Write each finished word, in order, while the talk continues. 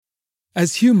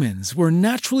As humans, we're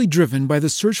naturally driven by the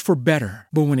search for better.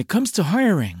 But when it comes to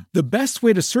hiring, the best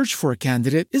way to search for a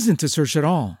candidate isn't to search at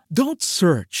all. Don't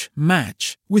search,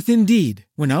 match with Indeed.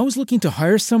 When I was looking to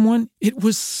hire someone, it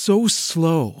was so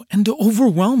slow and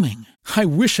overwhelming. I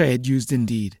wish I had used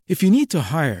Indeed. If you need to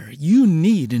hire, you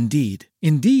need Indeed.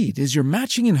 Indeed is your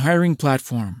matching and hiring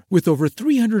platform with over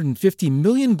 350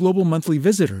 million global monthly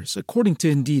visitors, according to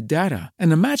Indeed data,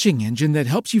 and a matching engine that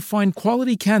helps you find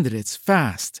quality candidates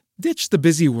fast. Ditch the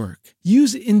busy work.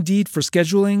 Use Indeed for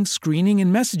scheduling, screening,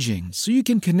 and messaging so you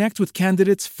can connect with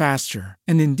candidates faster.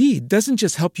 And Indeed doesn't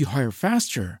just help you hire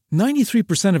faster.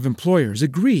 93% of employers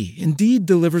agree Indeed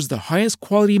delivers the highest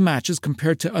quality matches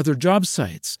compared to other job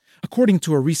sites, according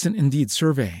to a recent Indeed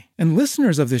survey. And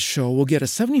listeners of this show will get a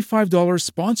 $75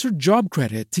 sponsored job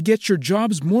credit to get your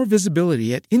jobs more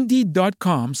visibility at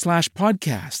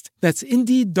Indeed.com/podcast. That's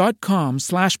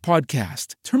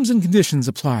Indeed.com/podcast. Terms and conditions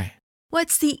apply.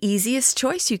 What's the easiest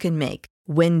choice you can make?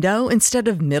 Window instead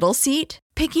of middle seat?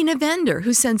 Picking a vendor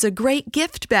who sends a great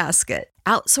gift basket?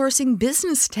 Outsourcing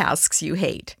business tasks you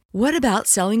hate? What about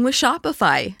selling with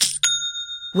Shopify?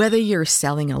 Whether you're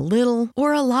selling a little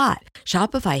or a lot,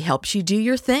 Shopify helps you do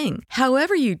your thing,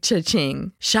 however you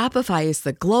cha-ching. Shopify is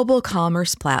the global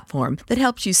commerce platform that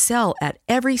helps you sell at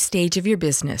every stage of your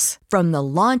business. From the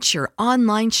launch your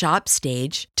online shop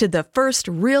stage to the first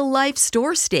real-life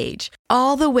store stage,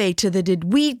 all the way to the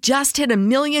did we just hit 1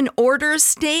 million orders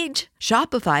stage.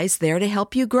 Shopify's there to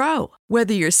help you grow.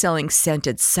 Whether you're selling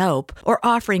scented soap or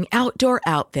offering outdoor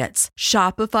outfits,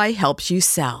 Shopify helps you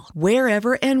sell.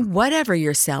 Wherever and whatever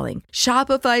you're selling,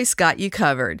 Shopify's got you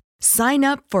covered. Sign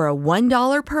up for a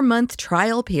 $1 per month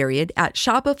trial period at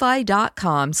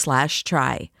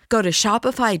shopify.com/try. Go to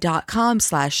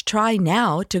shopify.com/try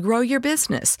now to grow your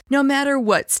business, no matter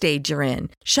what stage you're in.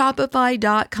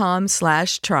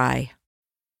 Shopify.com/try.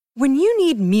 When you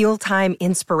need mealtime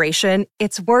inspiration,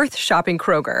 it's worth shopping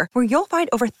Kroger, where you'll find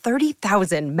over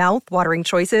 30,000 mouth-watering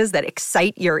choices that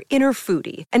excite your inner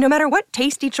foodie. And no matter what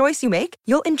tasty choice you make,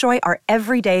 you'll enjoy our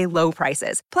everyday low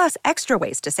prices, plus extra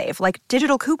ways to save, like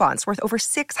digital coupons worth over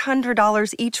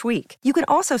 $600 each week. You can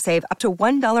also save up to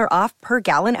 $1 off per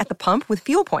gallon at the pump with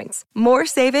fuel points. More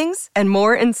savings and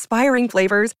more inspiring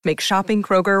flavors make shopping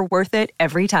Kroger worth it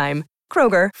every time.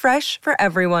 Kroger, fresh for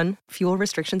everyone. Fuel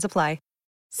restrictions apply.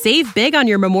 Save big on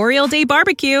your Memorial Day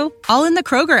barbecue, all in the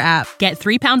Kroger app. Get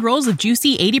 3-pound rolls of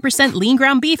juicy 80% lean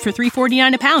ground beef for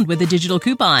 $3.49 a pound with a digital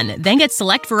coupon. Then get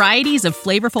select varieties of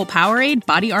flavorful Powerade,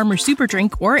 Body Armor Super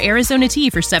Drink, or Arizona tea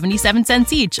for 77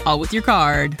 cents each, all with your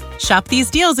card. Shop these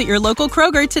deals at your local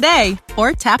Kroger today,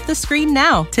 or tap the screen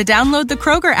now to download the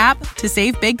Kroger app to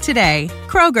save big today.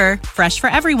 Kroger, fresh for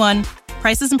everyone.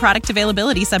 Prices and product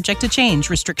availability subject to change.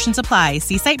 Restrictions apply.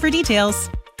 See site for details.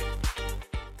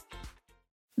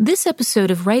 This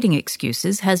episode of Writing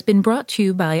Excuses has been brought to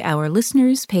you by our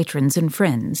listeners, patrons, and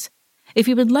friends. If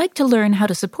you would like to learn how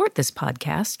to support this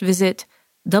podcast, visit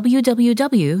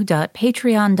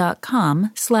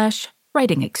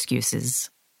www.patreon.com/writingexcuses.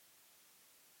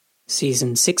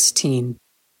 Season 16.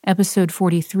 Episode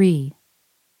 43.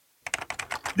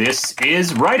 This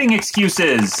is Writing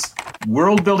Excuses,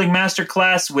 world-building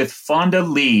masterclass with Fonda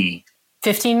Lee.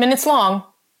 15 minutes long.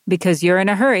 Because you're in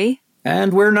a hurry.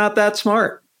 And we're not that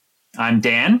smart. I'm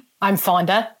Dan. I'm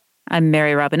Fonda. I'm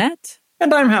Mary Robinette.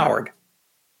 And I'm Howard.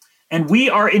 And we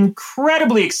are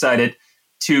incredibly excited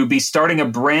to be starting a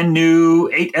brand new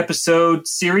 8-episode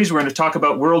series. We're going to talk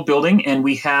about world building, and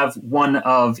we have one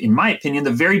of, in my opinion,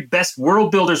 the very best world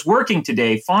builders working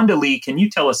today. Fonda Lee, can you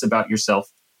tell us about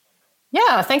yourself?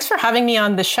 Yeah, thanks for having me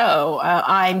on the show.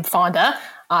 I'm Fonda.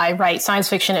 I write science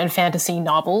fiction and fantasy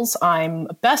novels. I'm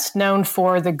best known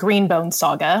for the Greenbone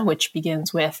saga, which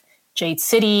begins with Jade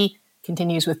City,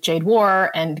 continues with Jade War,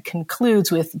 and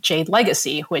concludes with Jade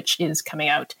Legacy, which is coming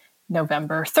out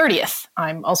November 30th.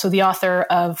 I'm also the author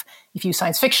of a few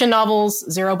science fiction novels,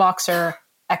 Zero Boxer,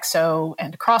 Exo,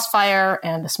 and Crossfire,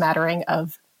 and a smattering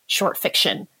of short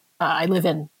fiction. I live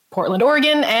in Portland,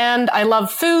 Oregon, and I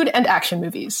love food and action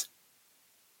movies.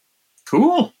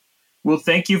 Cool. Well,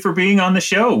 thank you for being on the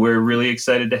show. We're really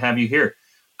excited to have you here.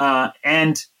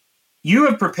 And you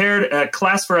have prepared a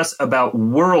class for us about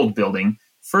world building.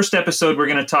 First episode, we're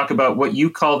going to talk about what you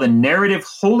call the narrative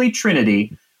holy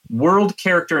trinity, world,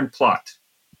 character, and plot.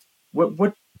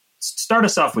 What? Start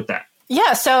us off with that.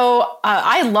 Yeah, so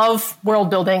I love world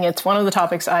building. It's one of the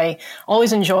topics I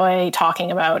always enjoy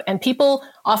talking about. And people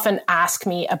often ask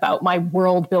me about my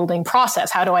world building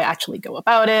process. How do I actually go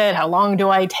about it? How long do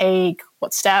I take?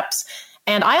 What steps?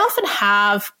 And I often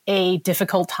have a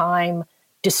difficult time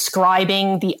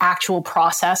describing the actual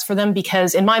process for them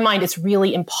because in my mind, it's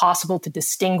really impossible to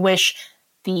distinguish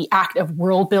the act of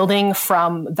world building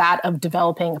from that of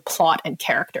developing plot and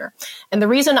character. And the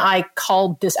reason I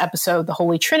called this episode The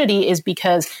Holy Trinity is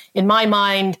because in my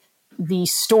mind, the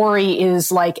story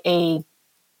is like a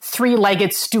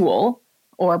three-legged stool,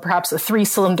 or perhaps a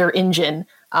three-cylinder engine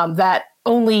that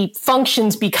only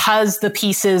functions because the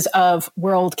pieces of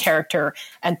world, character,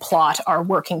 and plot are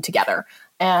working together.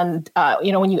 And,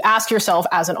 when you ask yourself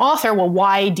as an author, well,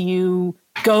 why do you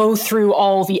go through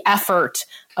all the effort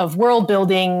of world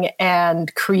building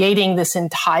and creating this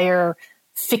entire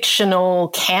fictional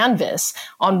canvas?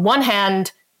 On one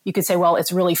hand, you could say, well,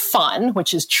 it's really fun,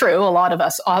 which is true. A lot of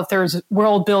us authors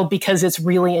world build because it's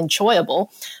really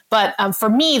enjoyable. But for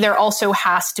me, there also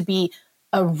has to be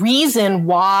a reason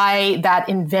why that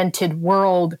invented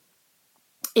world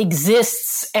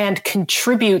exists and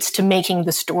contributes to making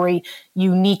the story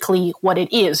uniquely what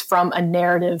it is from a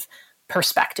narrative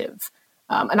perspective.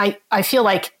 And I feel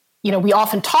like, we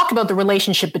often talk about the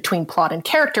relationship between plot and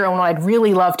character. And what I'd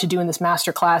really love to do in this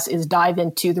masterclass is dive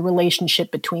into the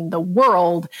relationship between the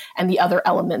world and the other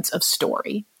elements of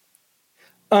story.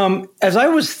 As I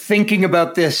was thinking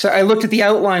about this, I looked at the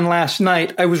outline last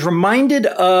night. I was reminded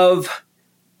of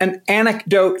an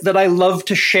anecdote that I love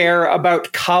to share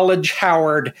about College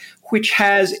Howard, which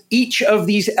has each of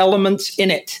these elements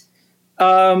in it.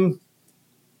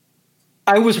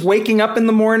 I was waking up in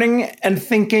the morning and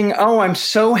thinking, oh, I'm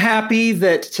so happy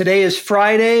that today is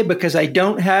Friday because I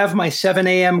don't have my 7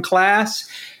 a.m. class.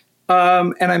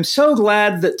 And I'm so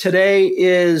glad that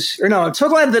I'm so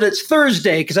glad that it's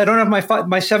Thursday because I don't have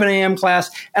my 7 a.m.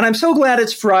 class. And I'm so glad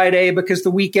it's Friday because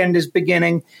the weekend is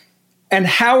beginning. And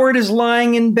Howard is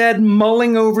lying in bed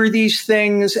mulling over these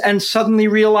things and suddenly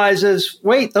realizes,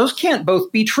 wait, those can't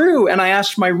both be true. And I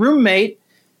asked my roommate,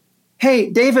 hey,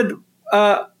 David,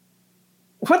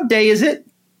 what day is it?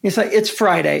 He's like, it's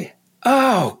Friday.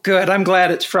 Oh, good. I'm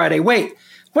glad it's Friday. Wait,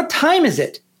 what time is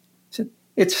it? I said,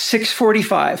 it's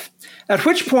 6:45. At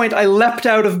which point I leapt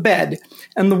out of bed.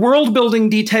 And the world building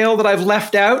detail that I've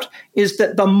left out is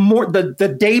that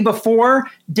the day before,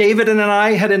 David and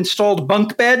I had installed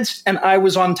bunk beds and I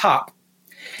was on top.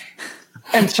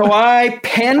 And so I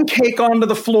pancake onto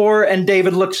the floor and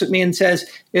David looks at me and says,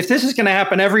 if this is going to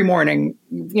happen every morning,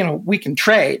 we can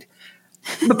trade.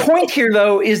 The point here,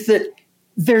 though, is that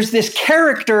there's this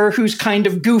character who's kind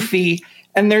of goofy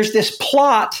and there's this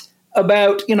plot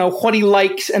about, what he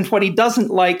likes and what he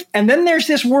doesn't like. And then there's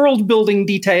this world building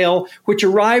detail, which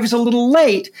arrives a little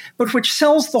late, but which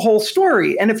sells the whole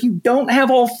story. And if you don't have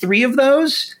all three of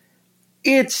those,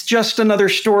 it's just another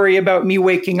story about me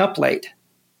waking up late.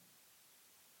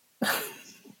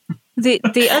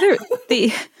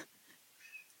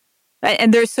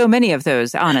 And there's so many of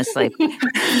those, honestly.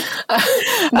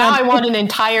 Now I want an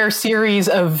entire series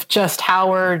of just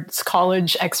Howard's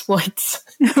college exploits.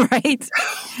 Right.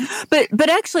 But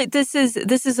actually, this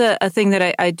is a thing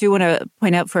that I do want to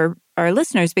point out for our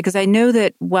listeners, because I know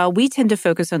that while we tend to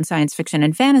focus on science fiction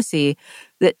and fantasy,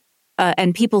 that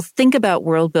and people think about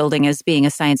world building as being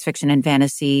a science fiction and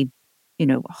fantasy,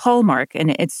 hallmark,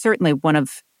 and it's certainly one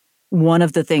of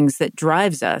the things that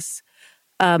drives us.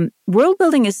 World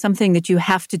building is something that you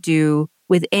have to do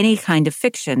with any kind of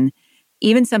fiction,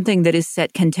 even something that is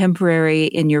set contemporary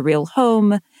in your real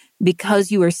home, because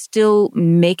you are still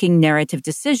making narrative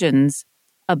decisions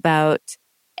about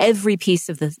every piece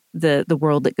of the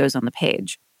world that goes on the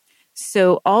page.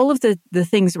 So all of the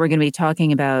things that we're going to be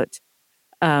talking about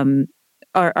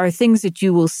are things that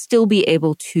you will still be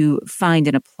able to find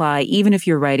and apply, even if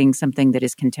you're writing something that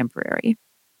is contemporary.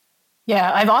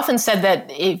 Yeah, I've often said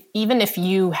that even if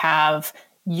you have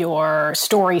your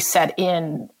story set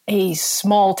in a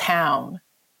small town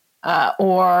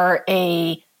or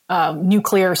a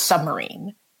nuclear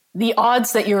submarine, the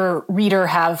odds that your reader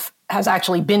has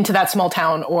actually been to that small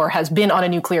town or has been on a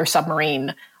nuclear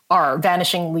submarine are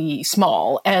vanishingly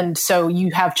small. And so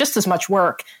you have just as much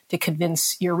work to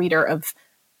convince your reader of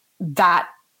that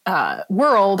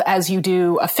world as you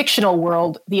do a fictional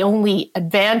world. The only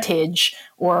advantage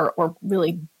or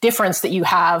really difference that you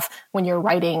have when you're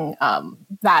writing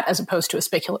that as opposed to a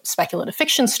speculative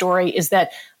fiction story is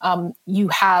that you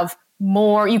have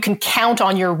more, you can count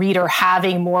on your reader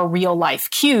having more real life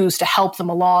cues to help them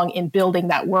along in building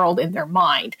that world in their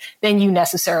mind than you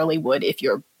necessarily would if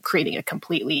you're creating a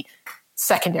completely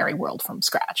secondary world from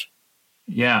scratch.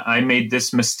 Yeah, I made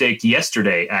this mistake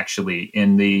yesterday, actually.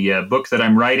 In the book that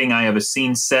I'm writing, I have a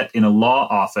scene set in a law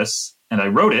office, and I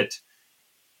wrote it,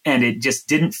 and it just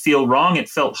didn't feel wrong. It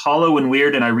felt hollow and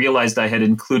weird, and I realized I had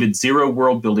included 0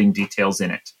 world-building details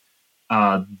in it.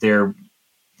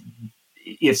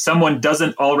 If someone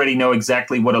doesn't already know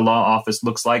exactly what a law office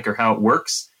looks like or how it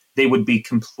works, they would be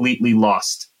completely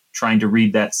lost trying to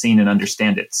read that scene and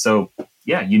understand it. So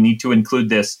yeah, you need to include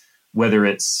this, whether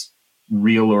it's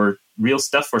real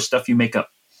stuff or stuff you make up.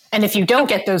 And if you don't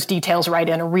get those details right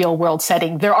in a real world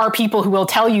setting, there are people who will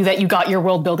tell you that you got your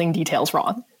world building details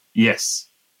wrong. Yes.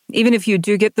 Even if you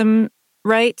do get them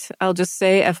right, I'll just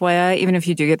say, FYI, even if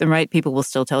you do get them right, people will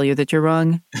still tell you that you're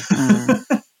wrong.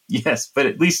 Yes, but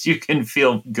at least you can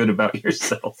feel good about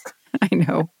yourself. I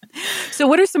know. So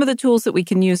what are some of the tools that we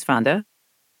can use, Fonda?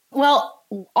 Well,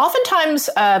 oftentimes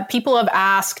people have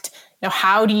asked,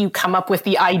 how do you come up with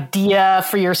the idea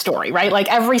for your story, right?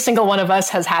 Like every single one of us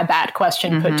has had that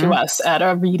question put to us at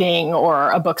a reading or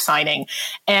a book signing.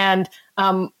 And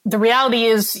the reality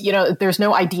is, there's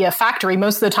no idea factory.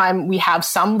 Most of the time we have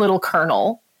some little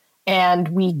kernel and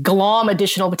we glom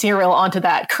additional material onto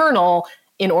that kernel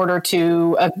in order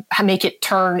to make it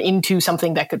turn into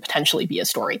something that could potentially be a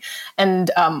story. And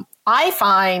I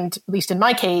find, at least in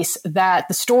my case, that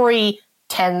the story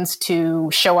tends to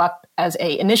show up as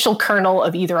an initial kernel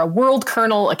of either a world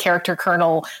kernel, a character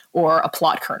kernel, or a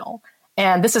plot kernel.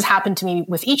 And this has happened to me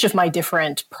with each of my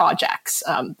different projects.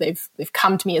 They've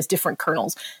come to me as different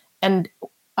kernels. And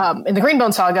in the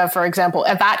Greenbone Saga, for example,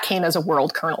 that came as a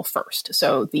world kernel first.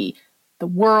 So the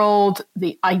world,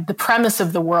 the premise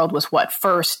of the world was what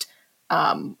first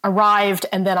arrived,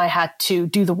 and then I had to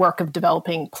do the work of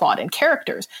developing plot and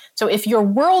characters. So if your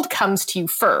world comes to you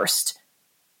first,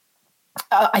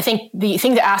 I think the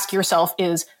thing to ask yourself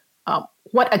is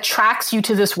what attracts you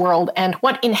to this world and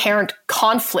what inherent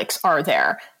conflicts are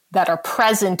there that are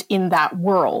present in that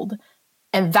world.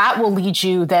 And that will lead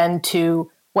you then to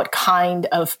what kind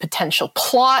of potential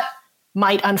plot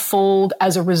might unfold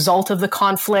as a result of the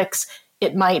conflicts.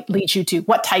 It might lead you to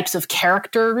what types of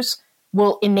characters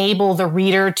will enable the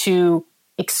reader to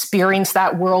experience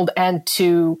that world and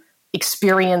to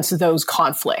experience those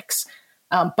conflicts.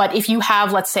 But if you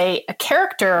have, let's say, a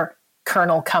character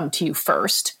kernel come to you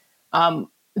first,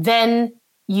 then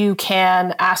you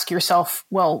can ask yourself,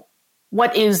 well,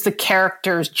 what is the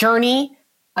character's journey?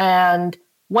 And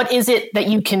what is it that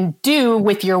you can do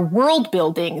with your world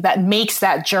building that makes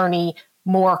that journey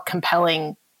more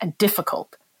compelling and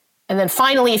difficult? And then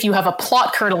finally, if you have a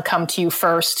plot kernel come to you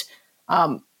first,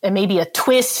 and maybe a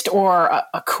twist or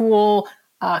a cool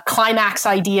climax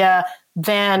idea,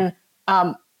 then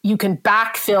you can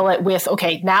backfill it with,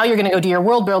 okay, now you're going to go do your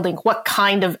world building. What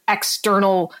kind of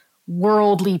external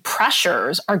worldly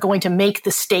pressures are going to make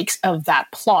the stakes of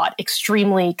that plot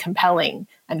extremely compelling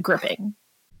and gripping?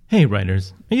 Hey,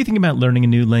 writers, are you thinking about learning a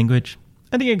new language?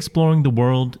 I think exploring the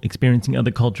world, experiencing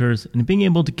other cultures, and being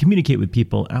able to communicate with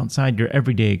people outside your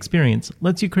everyday experience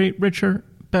lets you create richer,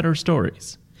 better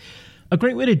stories. A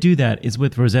great way to do that is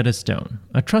with Rosetta Stone,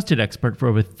 a trusted expert for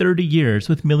over 30 years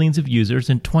with millions of users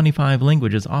in 25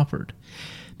 languages offered.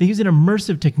 They use an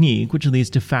immersive technique which leads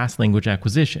to fast language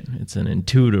acquisition. It's an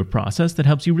intuitive process that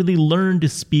helps you really learn to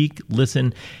speak,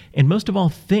 listen, and most of all,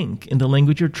 think in the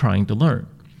language you're trying to learn.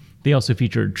 They also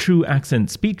feature true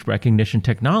accent speech recognition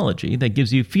technology that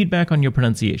gives you feedback on your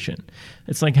pronunciation.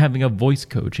 It's like having a voice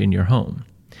coach in your home.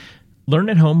 Learn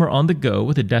at home or on the go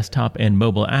with a desktop and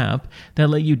mobile app that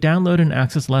let you download and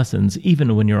access lessons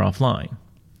even when you're offline.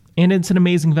 And it's an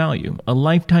amazing value. A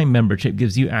lifetime membership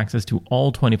gives you access to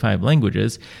all 25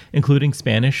 languages, including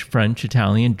Spanish, French,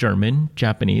 Italian, German,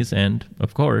 Japanese, and,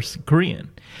 of course,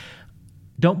 Korean.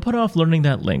 Don't put off learning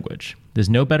that language. There's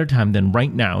no better time than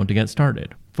right now to get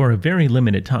started. For a very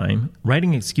limited time,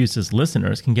 Writing Excuses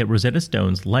listeners can get Rosetta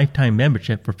Stone's lifetime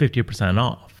membership for 50%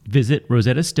 off. Visit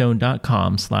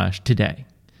rosettastone.com/today.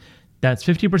 That's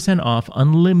 50% off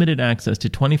unlimited access to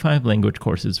 25 language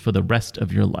courses for the rest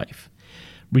of your life.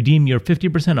 Redeem your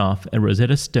 50% off at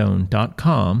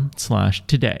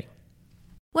rosettastone.com/today.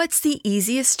 What's the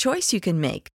easiest choice you can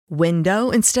make?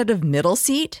 Window instead of middle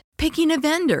seat? Picking a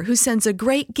vendor who sends a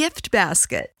great gift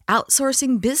basket?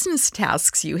 Outsourcing business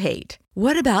tasks you hate?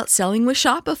 What about selling with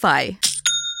Shopify?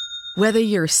 Whether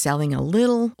you're selling a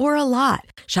little or a lot,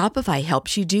 Shopify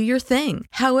helps you do your thing,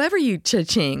 however you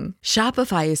cha-ching.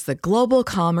 Shopify is the global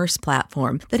commerce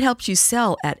platform that helps you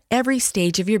sell at every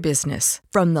stage of your business.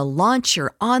 From the launch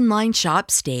your online shop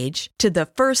stage to the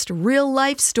first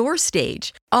real-life store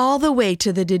stage, all the way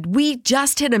to the did we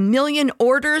just hit 1 million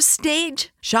orders stage.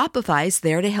 Shopify's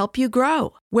there to help you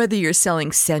grow. Whether you're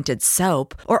selling scented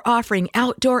soap or offering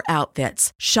outdoor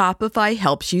outfits, Shopify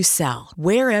helps you sell.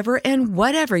 Wherever and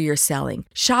whatever you're selling,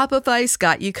 Shopify's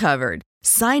got you covered.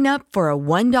 Sign up for a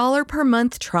 $1 per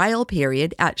month trial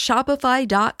period at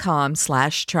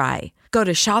shopify.com/try. Go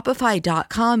to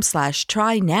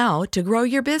shopify.com/try now to grow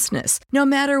your business, no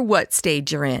matter what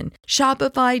stage you're in.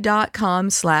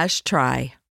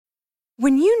 Shopify.com/try.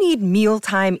 When you need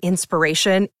mealtime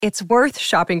inspiration, it's worth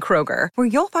shopping Kroger, where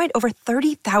you'll find over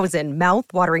 30,000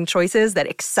 mouth-watering choices that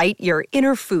excite your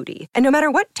inner foodie. And no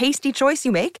matter what tasty choice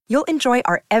you make, you'll enjoy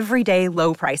our everyday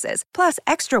low prices, plus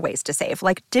extra ways to save,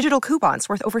 like digital coupons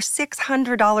worth over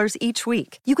 $600 each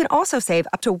week. You can also save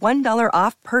up to $1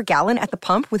 off per gallon at the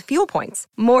pump with fuel points.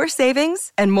 More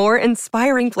savings and more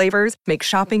inspiring flavors make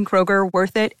shopping Kroger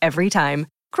worth it every time.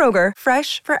 Kroger,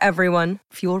 fresh for everyone.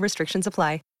 Fuel restrictions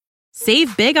apply.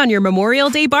 Save big on your Memorial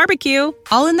Day barbecue,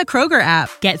 all in the Kroger app.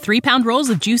 Get 3-pound rolls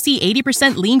of juicy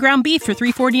 80% lean ground beef for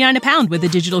 $3.49 a pound with a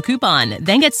digital coupon.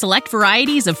 Then get select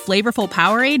varieties of flavorful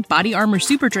Powerade, Body Armor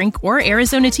Super Drink, or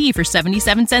Arizona tea for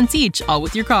 77 cents each, all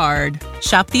with your card.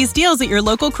 Shop these deals at your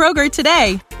local Kroger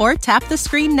today, or tap the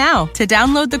screen now to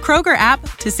download the Kroger app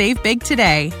to save big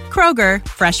today. Kroger,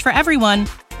 fresh for everyone.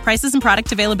 Prices and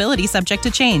product availability subject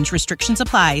to change. Restrictions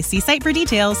apply. See site for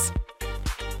details.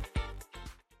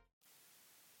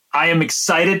 I am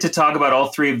excited to talk about all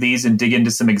three of these and dig into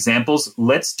some examples.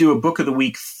 Let's do a book of the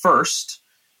week first,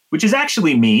 which is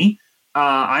actually me.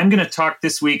 I'm going to talk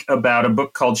this week about a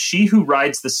book called She Who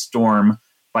Rides the Storm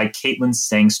by Caitlin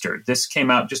Sangster. This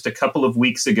came out just a couple of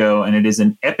weeks ago, and it is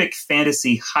an epic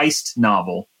fantasy heist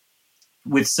novel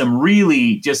with some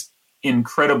really just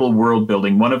incredible world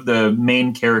building. One of the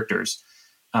main characters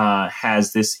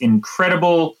has this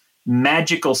incredible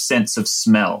magical sense of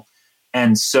smell.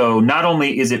 And so not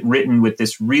only is it written with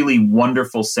this really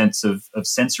wonderful sense of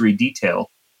sensory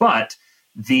detail, but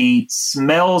the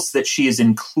smells that she is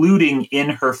including in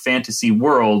her fantasy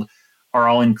world are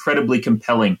all incredibly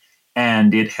compelling.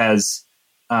 And it has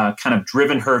kind of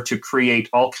driven her to create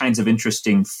all kinds of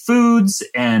interesting foods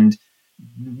and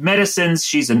medicines.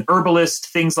 She's an herbalist,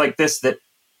 things like this that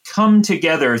come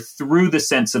together through the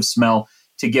sense of smell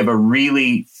to give a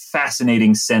really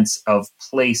fascinating sense of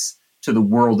place to the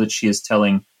world that she is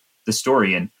telling the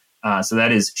story in. So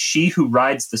that is She Who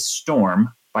Rides the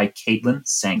Storm by Caitlin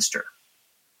Sangster.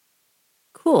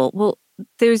 Cool. Well,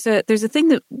 there's a thing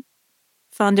that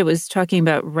Fonda was talking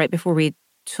about right before we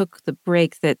took the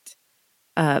break that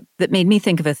made me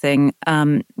think of a thing,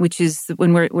 which is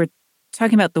when we're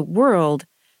talking about the world,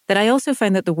 that I also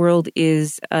find that the world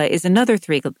is another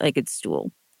three-legged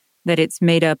stool, that it's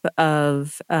made up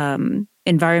of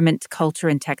environment, culture,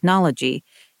 and technology,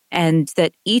 and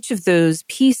that each of those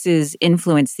pieces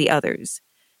influence the others.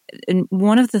 And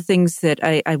one of the things that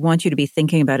I want you to be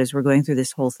thinking about as we're going through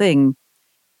this whole thing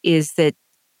is that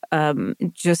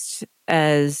just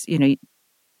as,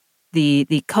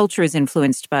 the culture is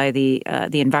influenced by the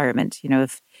environment.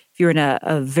 If you're in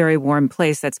a very warm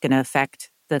place, that's going to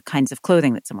affect the kinds of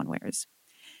clothing that someone wears.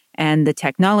 And the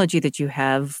technology that you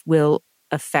have will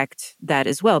affect that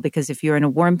as well, because if you're in a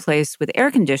warm place with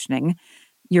air conditioning,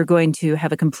 you're going to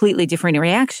have a completely different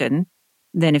reaction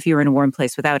than if you're in a warm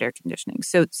place without air conditioning.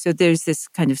 So there's this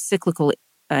kind of cyclical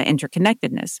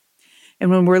interconnectedness.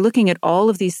 And when we're looking at all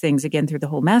of these things, again, through the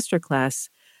whole masterclass,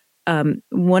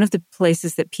 one of the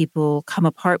places that people come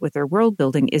apart with their world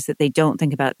building is that they don't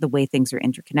think about the way things are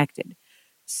interconnected.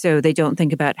 So they don't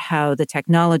think about how the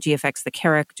technology affects the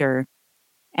character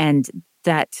and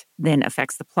that then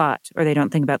affects the plot, or they don't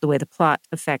think about the way the plot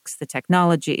affects the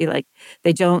technology. Like,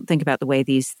 they don't think about the way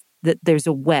that there's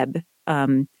a web.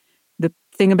 The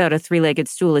thing about a three-legged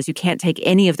stool is you can't take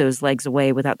any of those legs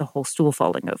away without the whole stool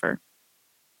falling over.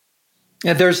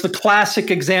 Yeah, there's the classic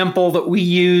example that we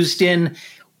used in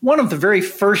one of the very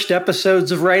first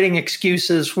episodes of Writing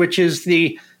Excuses, which is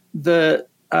the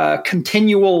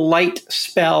continual light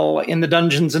spell in the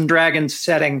Dungeons and Dragons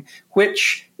setting,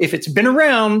 which, if it's been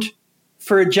around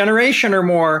for a generation or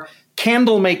more,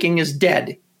 candle making is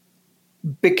dead,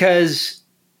 because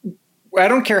I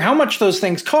don't care how much those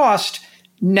things cost.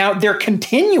 Now they're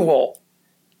continual.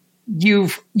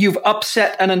 You've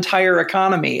upset an entire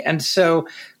economy. And so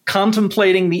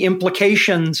contemplating the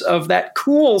implications of that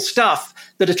cool stuff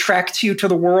that attracts you to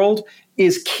the world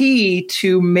is key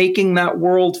to making that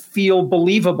world feel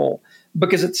believable.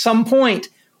 Because at some point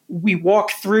we walk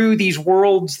through these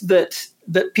worlds that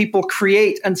people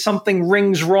create and something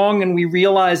rings wrong, and we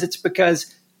realize it's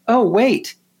because, oh,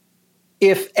 wait,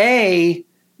 if A,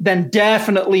 then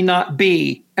definitely not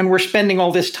B, and we're spending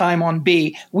all this time on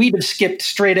B, we'd have skipped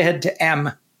straight ahead to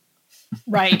M.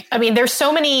 Right. I mean, there's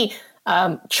so many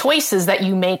choices that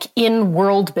you make in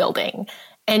world building.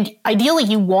 And ideally,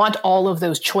 you want all of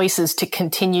those choices to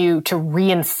continue to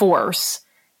reinforce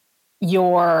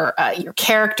your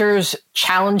characters'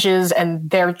 challenges and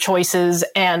their choices,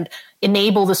 and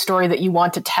enable the story that you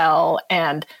want to tell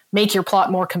and make your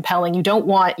plot more compelling. You don't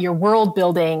want your world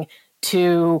building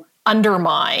to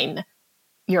undermine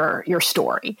your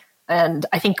story. And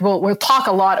I think we'll talk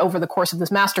a lot over the course of this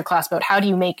masterclass about how do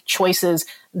you make choices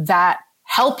that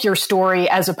help your story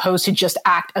as opposed to just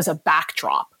act as a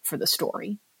backdrop for the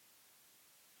story.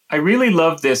 I really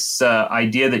love this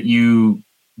idea that you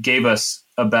gave us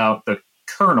about the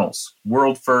kernels,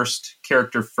 world first,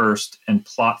 character first, and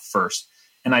plot first.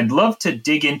 And I'd love to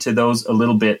dig into those a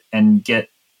little bit and get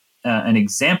an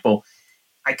example.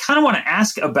 I kind of want to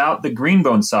ask about the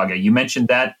Greenbone saga. You mentioned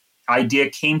that idea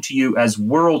came to you as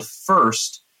world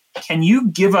first. Can you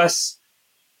give us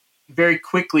very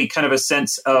quickly kind of a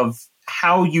sense of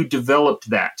how you developed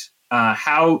that?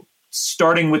 How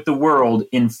starting with the world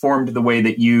informed the way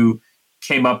that you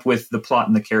came up with the plot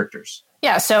and the characters?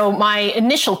 Yeah, so my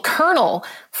initial kernel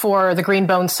for the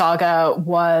Greenbone saga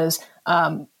was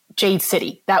Jade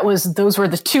City. Those were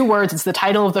the two words. It's the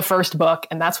title of the first book,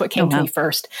 and that's what came to me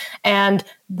first. And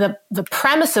the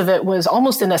premise of it was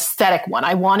almost an aesthetic one.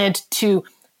 I wanted to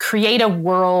create a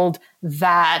world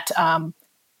that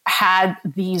had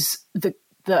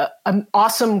the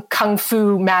awesome kung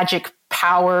fu magic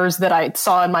powers that I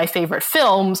saw in my favorite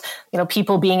films.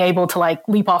 People being able to like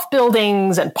leap off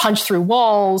buildings and punch through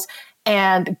walls,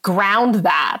 and ground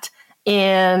that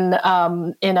in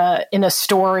a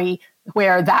story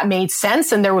where that made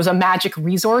sense, and there was a magic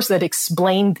resource that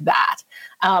explained that,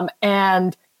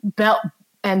 and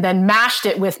then mashed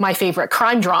it with my favorite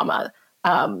crime drama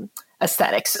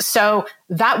aesthetics. So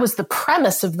that was the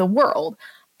premise of the world,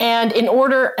 and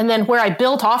then where I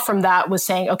built off from that was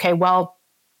saying, okay, well,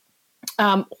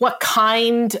 what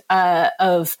kind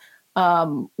of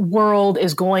world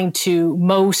is going to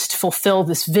most fulfill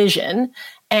this vision,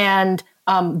 and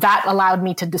that allowed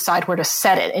me to decide where to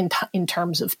set it in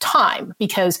terms of time,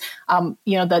 because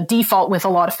the default with a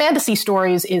lot of fantasy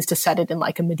stories is to set it in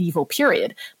like a medieval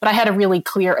period. But I had a really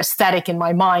clear aesthetic in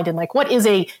my mind, and like, what is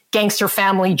a gangster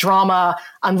family drama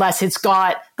unless it's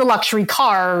got the luxury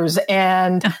cars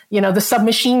and the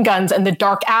submachine guns and the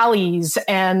dark alleys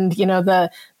and the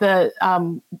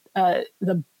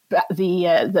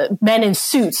men in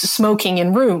suits smoking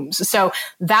in rooms. So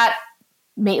that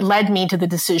led me to the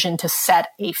decision to set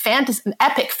an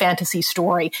epic fantasy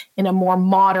story in a more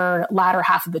modern latter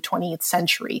half of the 20th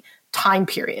century time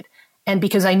period. And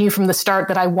because I knew from the start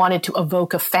that I wanted to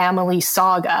evoke a family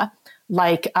saga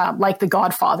like The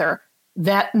Godfather,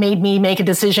 that made me make a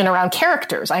decision around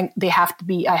characters. I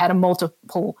had a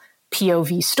multiple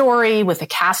POV story with a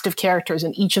cast of characters,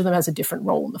 and each of them has a different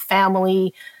role in the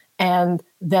family. And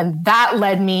then that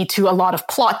led me to a lot of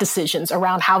plot decisions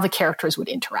around how the characters would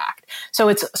interact. So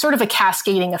it's sort of a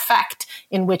cascading effect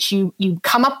in which you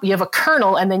have a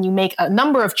kernel, and then you make a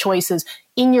number of choices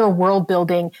in your world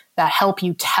building that help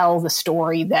you tell the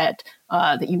story that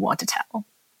you want to tell.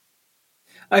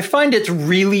 I find it's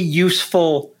really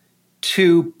useful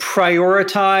to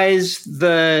prioritize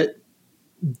the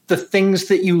things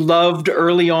that you loved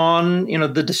early on,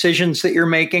 the decisions that you're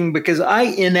making, because I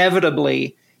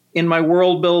inevitably, in my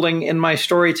world building, in my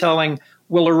storytelling,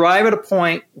 will arrive at a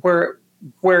point where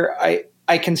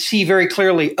I can see very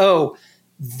clearly, oh,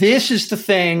 this is the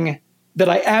thing that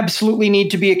I absolutely need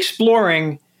to be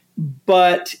exploring.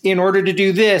 But in order to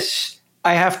do this,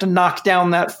 I have to knock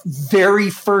down that very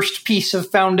first piece of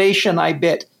foundation I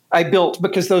built,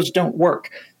 because those don't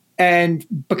work. And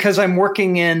because I'm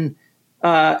working in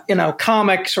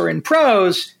comics or in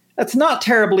prose, that's not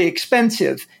terribly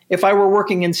expensive. If I were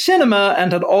working in cinema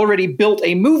and had already built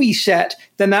a movie set,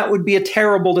 then that would be a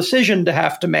terrible decision to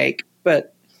have to make.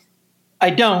 But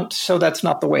I don't, so that's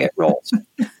not the way it rolls.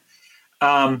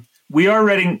 We are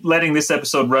letting this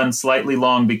episode run slightly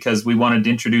long because we wanted to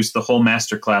introduce the whole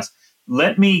masterclass.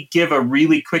 Let me give a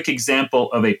really quick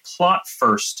example of a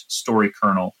plot-first story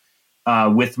kernel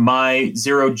with my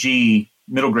 0G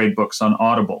middle grade books on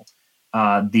Audible.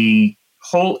 The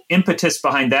whole impetus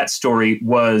behind that story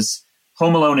was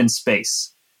Home Alone in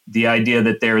Space. The idea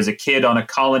that there is a kid on a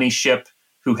colony ship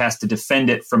who has to defend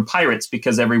it from pirates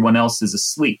because everyone else is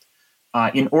asleep.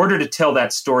 In order to tell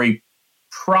that story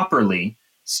properly,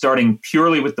 starting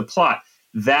purely with the plot,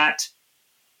 that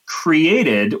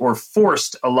created or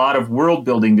forced a lot of world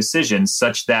building decisions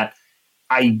such that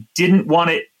I didn't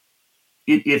want it.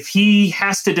 If he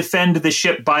has to defend the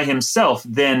ship by himself,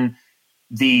 then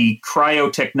the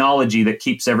cryo technology that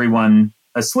keeps everyone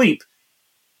asleep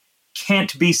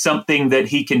can't be something that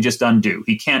he can just undo.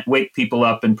 He can't wake people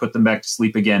up and put them back to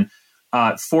sleep again.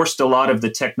 Forced a lot of the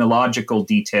technological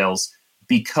details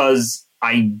because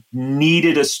I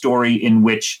needed a story in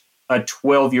which a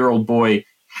 12-year-old boy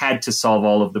had to solve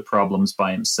all of the problems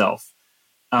by himself.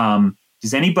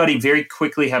 Does anybody very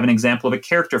quickly have an example of a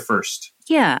character first?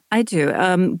 Yeah, I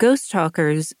do. Ghost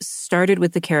Talkers started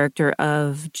with the character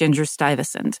of Ginger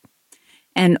Stuyvesant.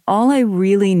 And all I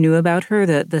really knew about her,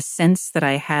 the sense that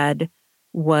I had,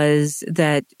 was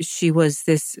that she was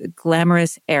this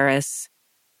glamorous heiress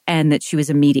and that she was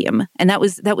a medium. And that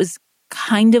was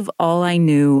kind of all I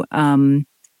knew. And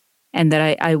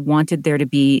that I wanted there to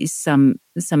be some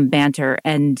banter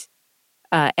and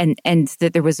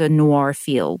that there was a noir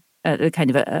feel, and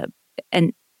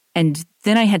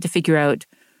then I had to figure out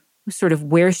sort of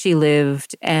where she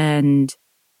lived and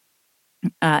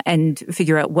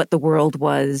figure out what the world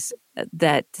was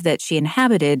that she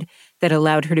inhabited that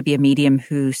allowed her to be a medium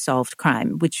who solved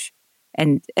crime,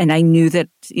 and I knew that,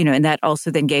 and that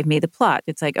also then gave me the plot.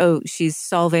 It's like, oh, she's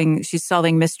solving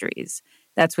mysteries.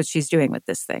 That's what she's doing with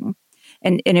this thing.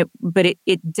 But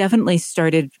it definitely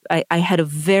started, I had a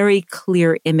very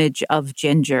clear image of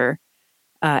Ginger,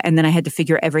 and then I had to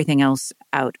figure everything else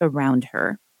out around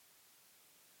her.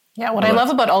 Yeah, what I love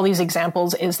about all these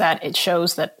examples is that it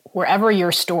shows that wherever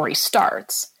your story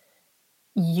starts,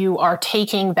 you are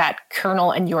taking that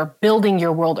kernel and you're building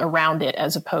your world around it,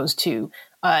 as opposed to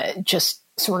just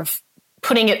sort of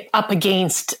putting it up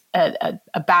against a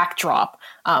backdrop.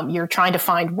 You're trying to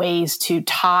find ways to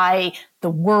tie the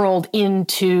world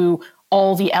into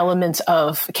all the elements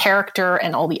of character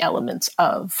and all the elements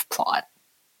of plot.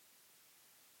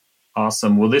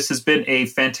 Awesome. Well, this has been a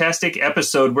fantastic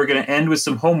episode. We're going to end with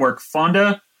some homework.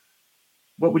 Fonda,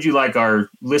 what would you like our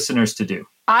listeners to do?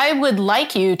 I would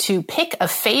like you to pick a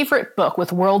favorite book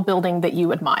with world building that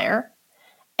you admire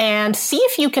and see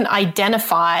if you can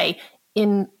identify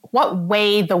in what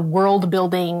way the world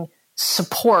building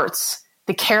supports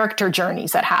the character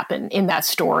journeys that happen in that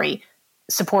story,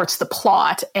 supports the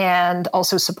plot, and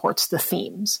also supports the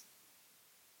themes.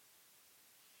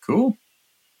 Cool.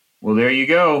 Well, there you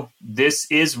go. This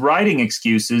is Writing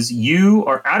Excuses. You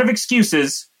are out of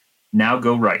excuses. Now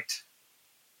go write.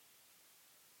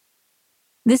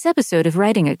 This episode of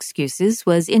Writing Excuses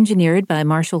was engineered by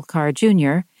Marshall Carr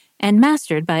Jr. and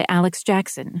mastered by Alex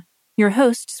Jackson. Your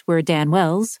hosts were Dan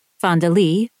Wells, Fonda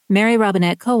Lee, Mary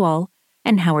Robinette Kowal,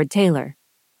 and Howard Taylor.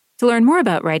 To learn more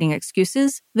about Writing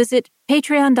Excuses, visit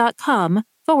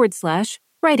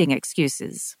patreon.com/Writing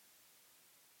Excuses.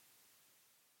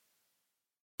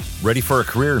 Ready for a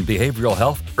career in behavioral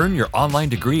health? Earn your online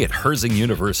degree at Herzing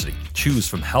University. Choose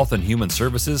from health and human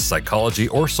services, psychology,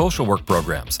 or social work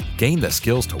programs. Gain the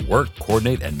skills to work,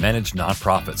 coordinate, and manage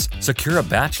nonprofits. Secure a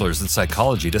bachelor's in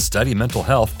psychology to study mental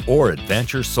health, or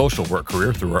advance your social work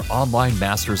career through our online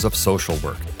Masters of Social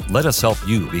Work. Let us help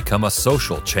you become a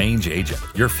social change agent.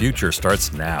 Your future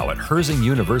starts now at Herzing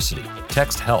University.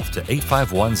 Text HEALTH to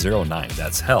 85109.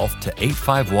 That's HEALTH to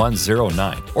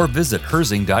 85109. Or visit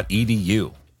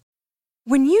herzing.edu.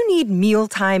 When you need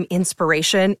mealtime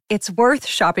inspiration, it's worth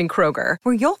shopping Kroger,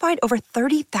 where you'll find over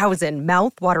 30,000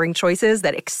 mouth-watering choices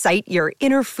that excite your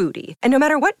inner foodie. And no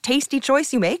matter what tasty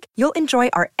choice you make, you'll enjoy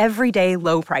our everyday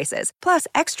low prices, plus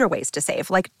extra ways to save,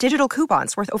 like digital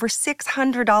coupons worth over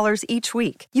 $600 each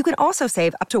week. You can also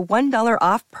save up to $1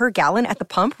 off per gallon at the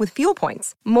pump with fuel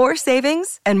points. More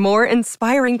savings and more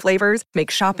inspiring flavors make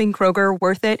shopping Kroger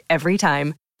worth it every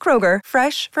time. Kroger,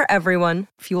 fresh for everyone.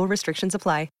 Fuel restrictions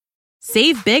apply.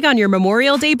 Save big on your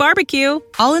Memorial Day barbecue,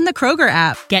 all in the Kroger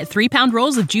app. Get 3-pound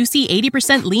rolls of juicy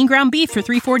 80% lean ground beef for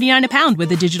 $3.49 a pound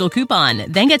with a digital coupon.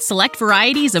 Then get select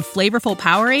varieties of flavorful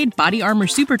Powerade, Body Armor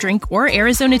Super Drink, or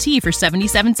Arizona tea for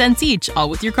 77 cents each, all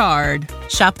with your card.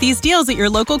 Shop these deals at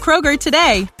your local Kroger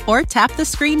today, or tap the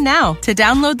screen now to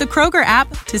download the Kroger app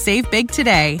to save big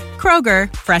today.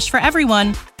 Kroger, fresh for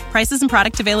everyone. Prices and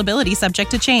product availability subject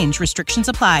to change. Restrictions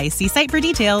apply. See site for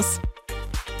details.